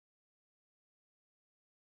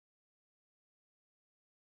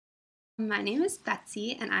My name is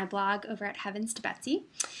Betsy, and I blog over at Heavens to Betsy.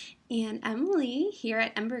 And Emily here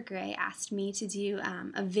at Ember Gray asked me to do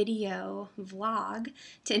a video vlog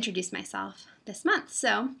to introduce myself this month.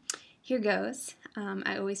 So here goes.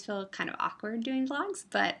 I always feel kind of awkward doing vlogs,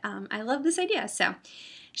 but I love this idea. So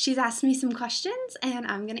she's asked me some questions, and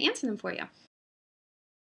I'm going to answer them for you.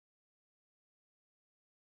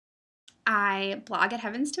 I blog at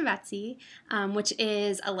Heavens to Betsy, which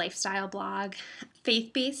is a lifestyle blog,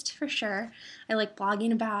 faith-based for sure. I like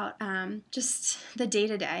blogging about just the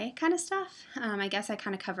day-to-day kind of stuff. I guess I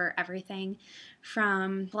kind of cover everything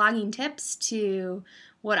from blogging tips to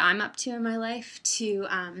what I'm up to in my life to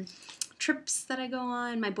trips that I go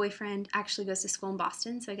on. My boyfriend actually goes to school in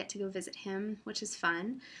Boston, so I get to go visit him, which is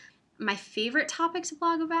fun. My favorite topic to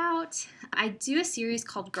blog about, I do a series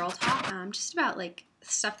called Girl Talk, just about like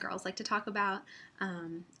stuff girls like to talk about,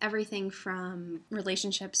 everything from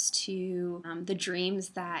relationships to the dreams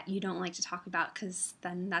that you don't like to talk about because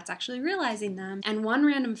then that's actually realizing them. And one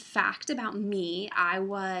random fact about me, I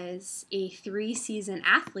was a 3-season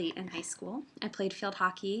athlete in high school. I played field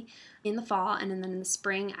hockey in the fall, and then in the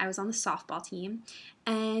spring I was on the softball team.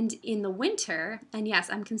 And in the winter, and yes,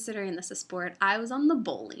 I'm considering this a sport, I was on the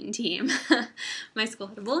bowling team. My school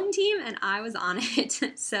had a bowling team and I was on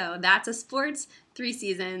it. So that's a sport, 3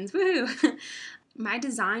 seasons, woohoo! My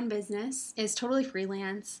design business is totally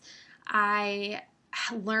freelance. I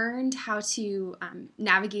learned how to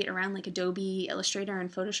navigate around like Adobe Illustrator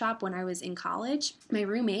and Photoshop when I was in college. My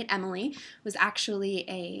roommate, Emily, was actually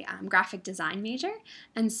a graphic design major,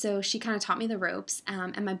 and so she kind of taught me the ropes,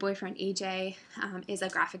 and my boyfriend, AJ, is a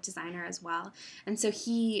graphic designer as well, and so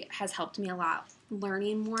he has helped me a lot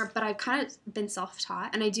learning more, but I've kind of been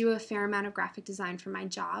self-taught, and I do a fair amount of graphic design for my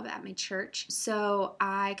job at my church, so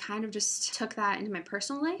I kind of just took that into my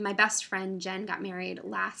personal life. My best friend, Jen, got married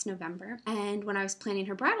last November, and when I was planning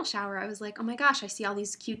her bridal shower, I was like, oh my gosh, I see all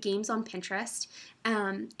these cute games on Pinterest,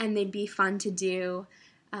 and they'd be fun to do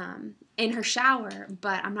in her shower,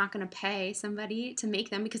 but I'm not going to pay somebody to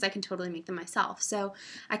make them because I can totally make them myself. So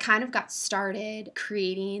I kind of got started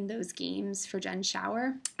creating those games for Jen's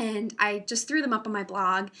shower, and I just threw them up on my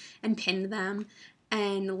blog and pinned them,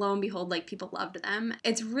 and lo and behold, like, people loved them.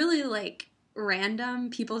 It's really like random.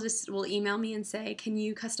 People just will email me and say, can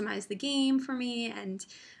you customize the game for me? And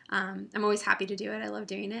I'm always happy to do it. I love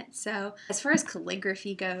doing it. So as far as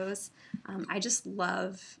calligraphy goes, I just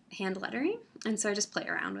love hand lettering, and so I just play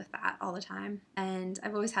around with that all the time. And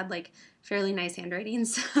I've always had like fairly nice handwriting,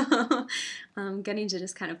 so getting to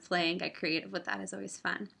just kind of play and get creative with that is always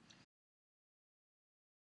fun.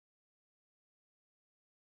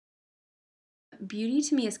 Beauty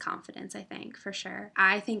to me is confidence, I think, for sure.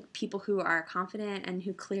 I think people who are confident and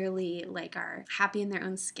who clearly like are happy in their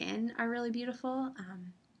own skin are really beautiful.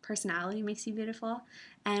 Personality makes you beautiful.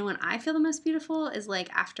 And when I feel the most beautiful is like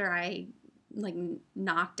after I like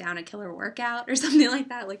knock down a killer workout or something like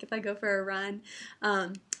that. Like if I go for a run,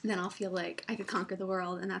 then I'll feel like I could conquer the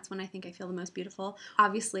world, and that's when I think I feel the most beautiful.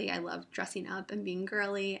 Obviously, I love dressing up and being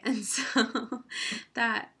girly, and so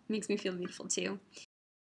that makes me feel beautiful too.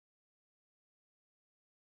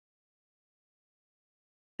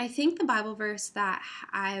 I think the Bible verse that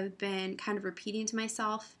I've been kind of repeating to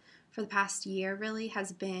myself for the past year really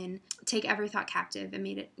has been, take every thought captive and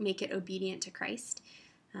make it obedient to Christ.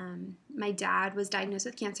 My dad was diagnosed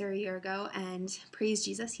with cancer a year ago, and praise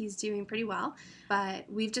Jesus, he's doing pretty well. But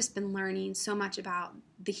we've just been learning so much about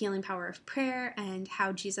the healing power of prayer and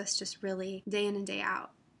how Jesus just really, day in and day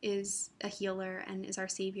out, is a healer and is our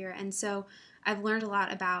Savior. And so I've learned a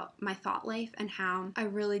lot about my thought life and how I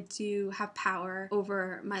really do have power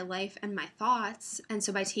over my life and my thoughts. And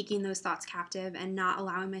so by taking those thoughts captive and not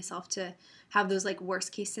allowing myself to have those like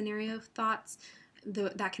worst case scenario thoughts,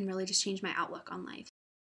 that can really just change my outlook on life.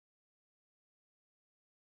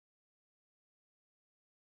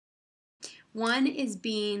 One is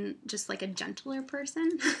being just like a gentler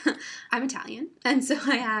person. I'm Italian, and so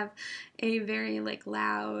I have a very like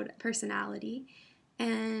loud personality,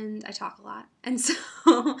 and I talk a lot. And so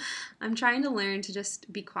I'm trying to learn to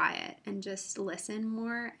just be quiet and just listen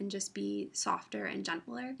more and just be softer and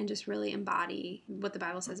gentler and just really embody what the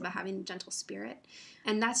Bible says about having a gentle spirit.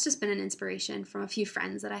 And that's just been an inspiration from a few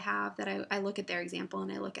friends that I have, that I look at their example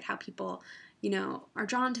and I look at how people, are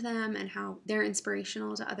drawn to them and how they're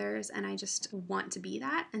inspirational to others, and I just want to be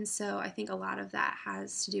that. And so I think a lot of that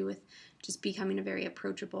has to do with just becoming a very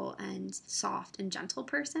approachable and soft and gentle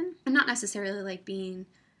person, and not necessarily like being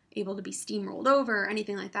able to be steamrolled over or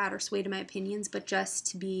anything like that or swayed to my opinions, but just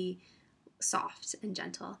to be soft and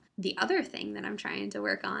gentle. The other thing that I'm trying to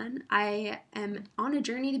work on, I am on a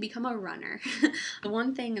journey to become a runner. The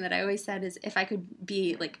one thing that I always said is if I could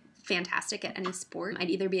be like fantastic at any sport. I'd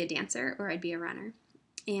either be a dancer or I'd be a runner.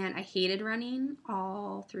 And I hated running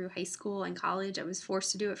all through high school and college. I was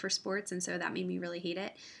forced to do it for sports, and so that made me really hate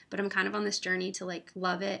it. But I'm kind of on this journey to like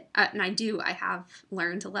love it. And I have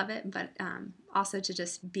learned to love it, but also to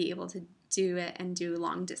just be able to do it and do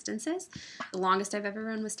long distances. The longest I've ever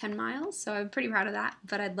run was 10 miles, so I'm pretty proud of that.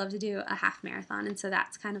 But I'd love to do a half marathon, and so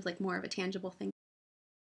that's kind of like more of a tangible thing.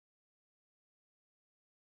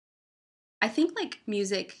 I think like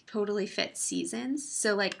music totally fits seasons.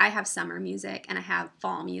 So like I have summer music and I have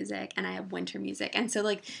fall music and I have winter music. And so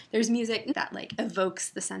like there's music that like evokes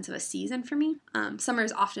the sense of a season for me. Summer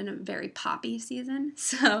is often a very poppy season.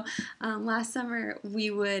 So last summer we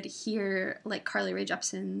would hear like Carly Rae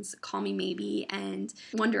Jepsen's Call Me Maybe and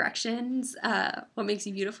One Direction's What Makes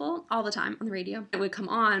You Beautiful all the time on the radio. It would come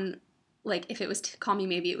on. Like, if it was Call Me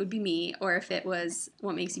Maybe, it would be me, or if it was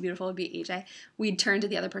What Makes You Beautiful, it would be AJ. We'd turn to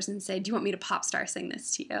the other person and say, do you want me to pop star sing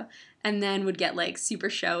this to you? And then would get, like,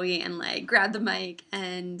 super showy and, like, grab the mic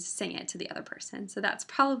and sing it to the other person. So that's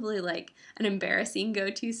probably, like, an embarrassing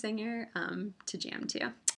go-to singer to jam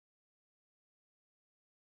to.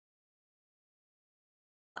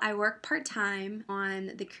 I work part-time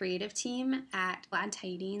on the creative team at Glad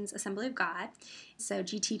Tidings Assembly of God. So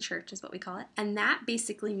GT Church is what we call it. And that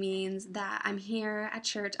basically means that I'm here at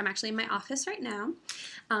church. I'm actually in my office right now,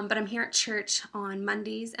 but I'm here at church on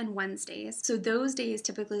Mondays and Wednesdays. So those days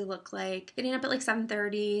typically look like getting up at like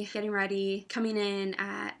 7:30, getting ready, coming in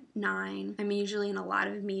at 9. I'm usually in a lot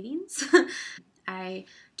of meetings. I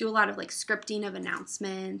do a lot of like scripting of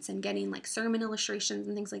announcements and getting like sermon illustrations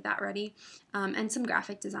and things like that ready, and some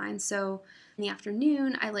graphic design. So in the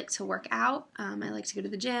afternoon, I like to work out. I like to go to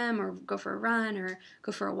the gym or go for a run or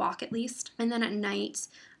go for a walk at least. And then at night,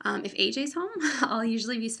 if AJ's home, I'll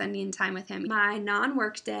usually be spending time with him. My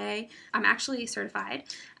non-work day, I'm actually certified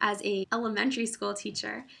as a elementary school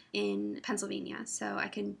teacher in Pennsylvania. So I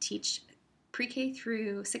can teach pre-K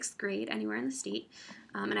through 6th grade anywhere in the state,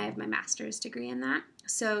 and I have my master's degree in that.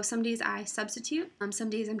 So some days I substitute, some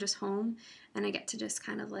days I'm just home, and I get to just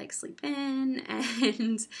kind of like sleep in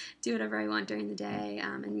and do whatever I want during the day,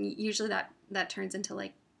 and usually that turns into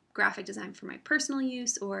like graphic design for my personal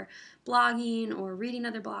use or blogging or reading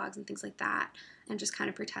other blogs and things like that, and just kind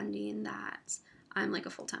of pretending that I'm like a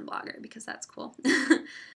full-time blogger because that's cool.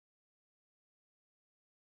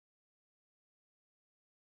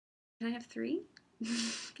 Can I have 3?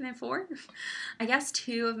 Can I have 4? I guess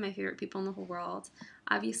 2 of my favorite people in the whole world.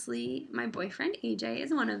 Obviously, my boyfriend AJ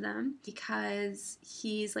is one of them because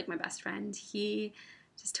he's like my best friend. He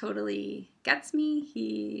just totally gets me.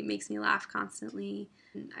 He makes me laugh constantly.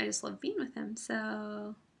 And I just love being with him.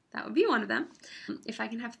 So that would be one of them. If I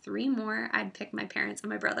can have 3 more, I'd pick my parents and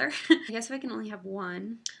my brother. I guess if I can only have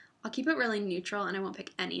 1, I'll keep it really neutral and I won't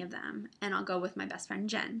pick any of them. And I'll go with my best friend,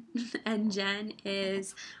 Jen. And Jen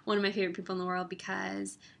is one of my favorite people in the world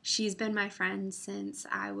because she's been my friend since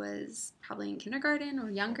I was probably in kindergarten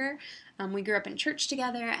or younger. We grew up in church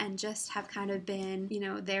together and just have kind of been,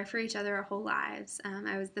 there for each other our whole lives.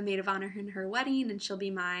 I was the maid of honor in her wedding and she'll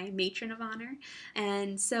be my matron of honor.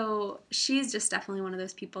 And so she's just definitely one of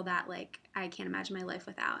those people that like I can't imagine my life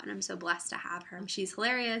without. And I'm so blessed to have her. She's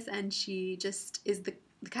hilarious and she just is the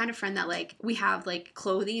kind of friend that like we have like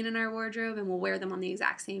clothing in our wardrobe and we'll wear them on the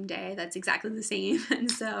exact same day that's exactly the same,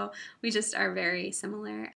 and so we just are very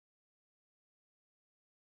similar.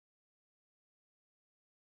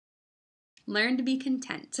 Learn to be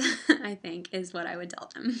content, I think, is what I would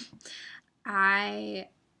tell them. I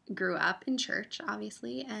grew up in church,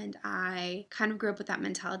 obviously, and I kind of grew up with that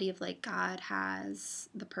mentality of like God has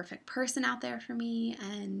the perfect person out there for me,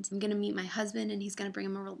 and I'm going to meet my husband and he's going to bring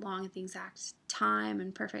him along at the exact time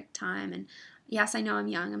and perfect time. And yes, I know I'm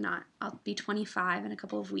young. I'll be 25 in a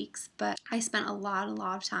couple of weeks, but I spent a lot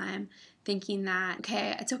of time thinking that,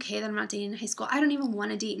 okay, it's okay that I'm not dating in high school. I don't even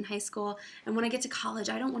want to date in high school. And when I get to college,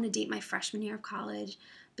 I don't want to date my freshman year of college.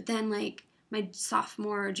 But then like my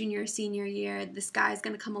sophomore, junior, senior year, this guy's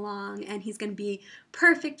going to come along and he's going to be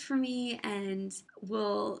perfect for me and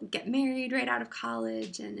we'll get married right out of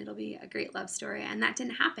college and it'll be a great love story. And that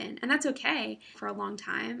didn't happen. And that's okay. For a long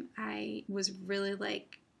time, I was really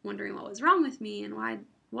like wondering what was wrong with me and why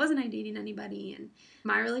wasn't I dating anybody. And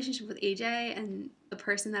my relationship with AJ and the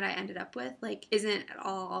person that I ended up with like isn't at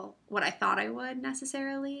all what I thought I would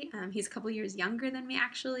necessarily. He's a couple years younger than me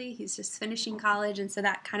actually. He's just finishing college, and so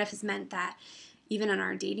that kind of has meant that even in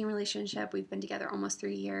our dating relationship, we've been together almost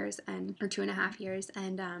 3 years or 2.5 years,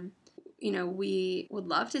 and you know, we would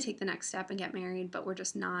love to take the next step and get married, but we're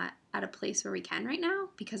just not at a place where we can right now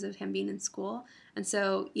because of him being in school. And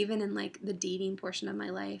so even in like the dating portion of my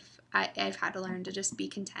life, I've had to learn to just be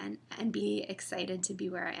content and be excited to be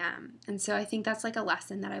where I am. And so I think that's like a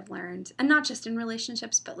lesson that I've learned, and not just in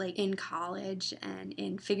relationships, but like in college and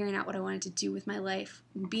in figuring out what I wanted to do with my life.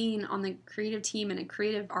 Being on the creative team in a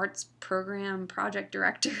creative arts program, project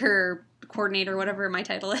director, coordinator, whatever my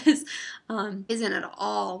title is, isn't at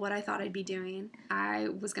all what I thought I'd be doing. I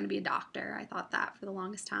was going to be a doctor. I thought that for the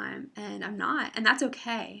longest time, and I'm not, and that's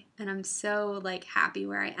okay. And I'm so like happy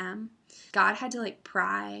where I am. God had to like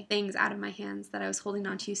pry things out of my hands that I was holding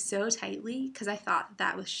on to so tightly because I thought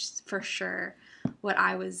that was for sure what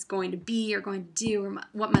I was going to be or going to do or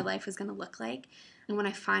what my life was going to look like. And when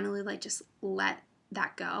I finally like just let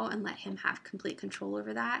that go and let him have complete control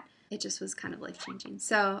over that, it just was kind of life changing.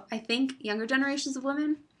 So I think younger generations of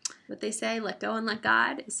women, what they say, let go and let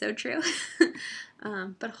God, is so true.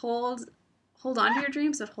 But hold on to your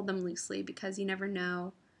dreams, but hold them loosely, because you never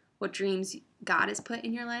know what dreams God has put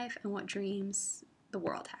in your life and what dreams the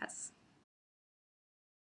world has.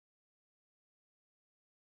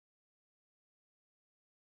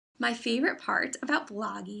 My favorite part about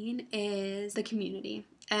blogging is the community.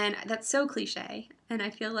 And that's so cliche. And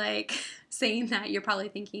I feel like saying that, you're probably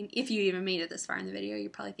thinking, if you even made it this far in the video,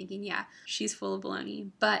 you're probably thinking, yeah, she's full of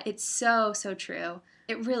baloney. But it's so, so true.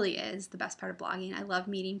 It really is the best part of blogging. I love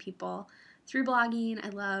meeting people through blogging. I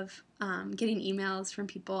love getting emails from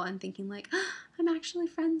people and thinking like, oh, I'm actually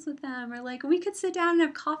friends with them. Or like, we could sit down and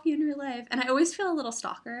have coffee in real life. And I always feel a little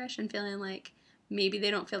stalkerish and feeling like maybe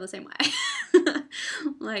they don't feel the same way.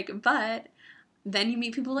 But then you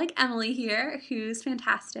meet people like Emily here, who's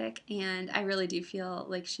fantastic, and I really do feel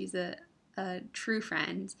like she's a true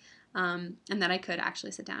friend, and that I could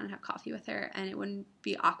actually sit down and have coffee with her, and it wouldn't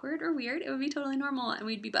be awkward or weird. It would be totally normal, and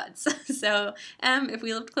we'd be buds. So, if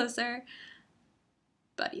we lived closer,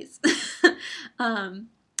 buddies.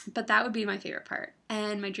 But that would be my favorite part.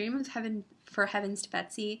 And my dream of Heavens to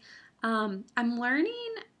Betsy, I'm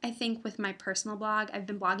learning, I think, with my personal blog. I've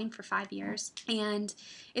been blogging for 5 years, and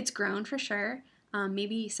it's grown for sure.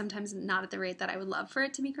 Maybe sometimes not at the rate that I would love for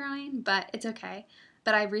it to be growing, but it's okay.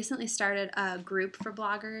 But I recently started a group for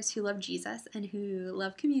bloggers who love Jesus and who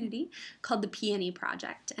love community called the Peony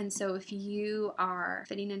Project. And so if you are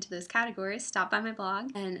fitting into those categories, stop by my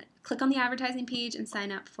blog and click on the advertising page and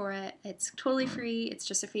sign up for it. It's totally free. It's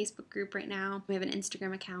just a Facebook group right now. We have an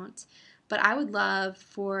Instagram account. But I would love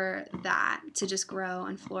for that to just grow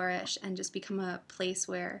and flourish and just become a place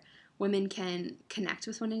where women can connect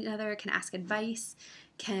with one another, can ask advice,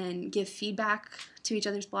 can give feedback to each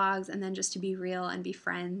other's blogs, and then just to be real and be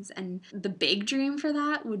friends. And the big dream for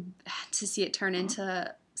that would to see it turn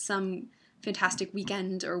into some fantastic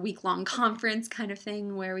weekend or week-long conference kind of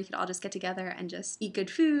thing where we could all just get together and just eat good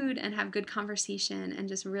food and have good conversation and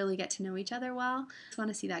just really get to know each other well. I just want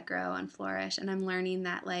to see that grow and flourish. And I'm learning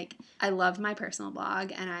that, like, I love my personal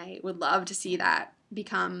blog, and I would love to see that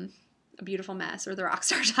become a beautiful mess, or the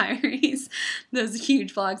Rockstar Diaries, those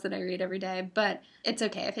huge blogs that I read every day. But it's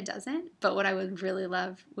okay if it doesn't. But what I would really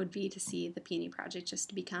love would be to see the Peony Project just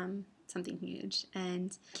to become something huge,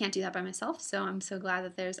 and I can't do that by myself, so I'm so glad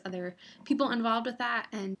that there's other people involved with that,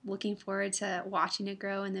 and looking forward to watching it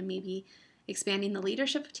grow and then maybe expanding the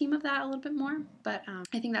leadership team of that a little bit more. But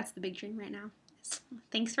I think that's the big dream right now.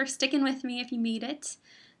 Thanks for sticking with me if you made it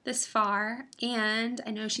this far, and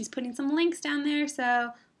I know she's putting some links down there, so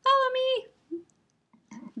follow me.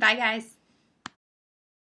 Bye, guys.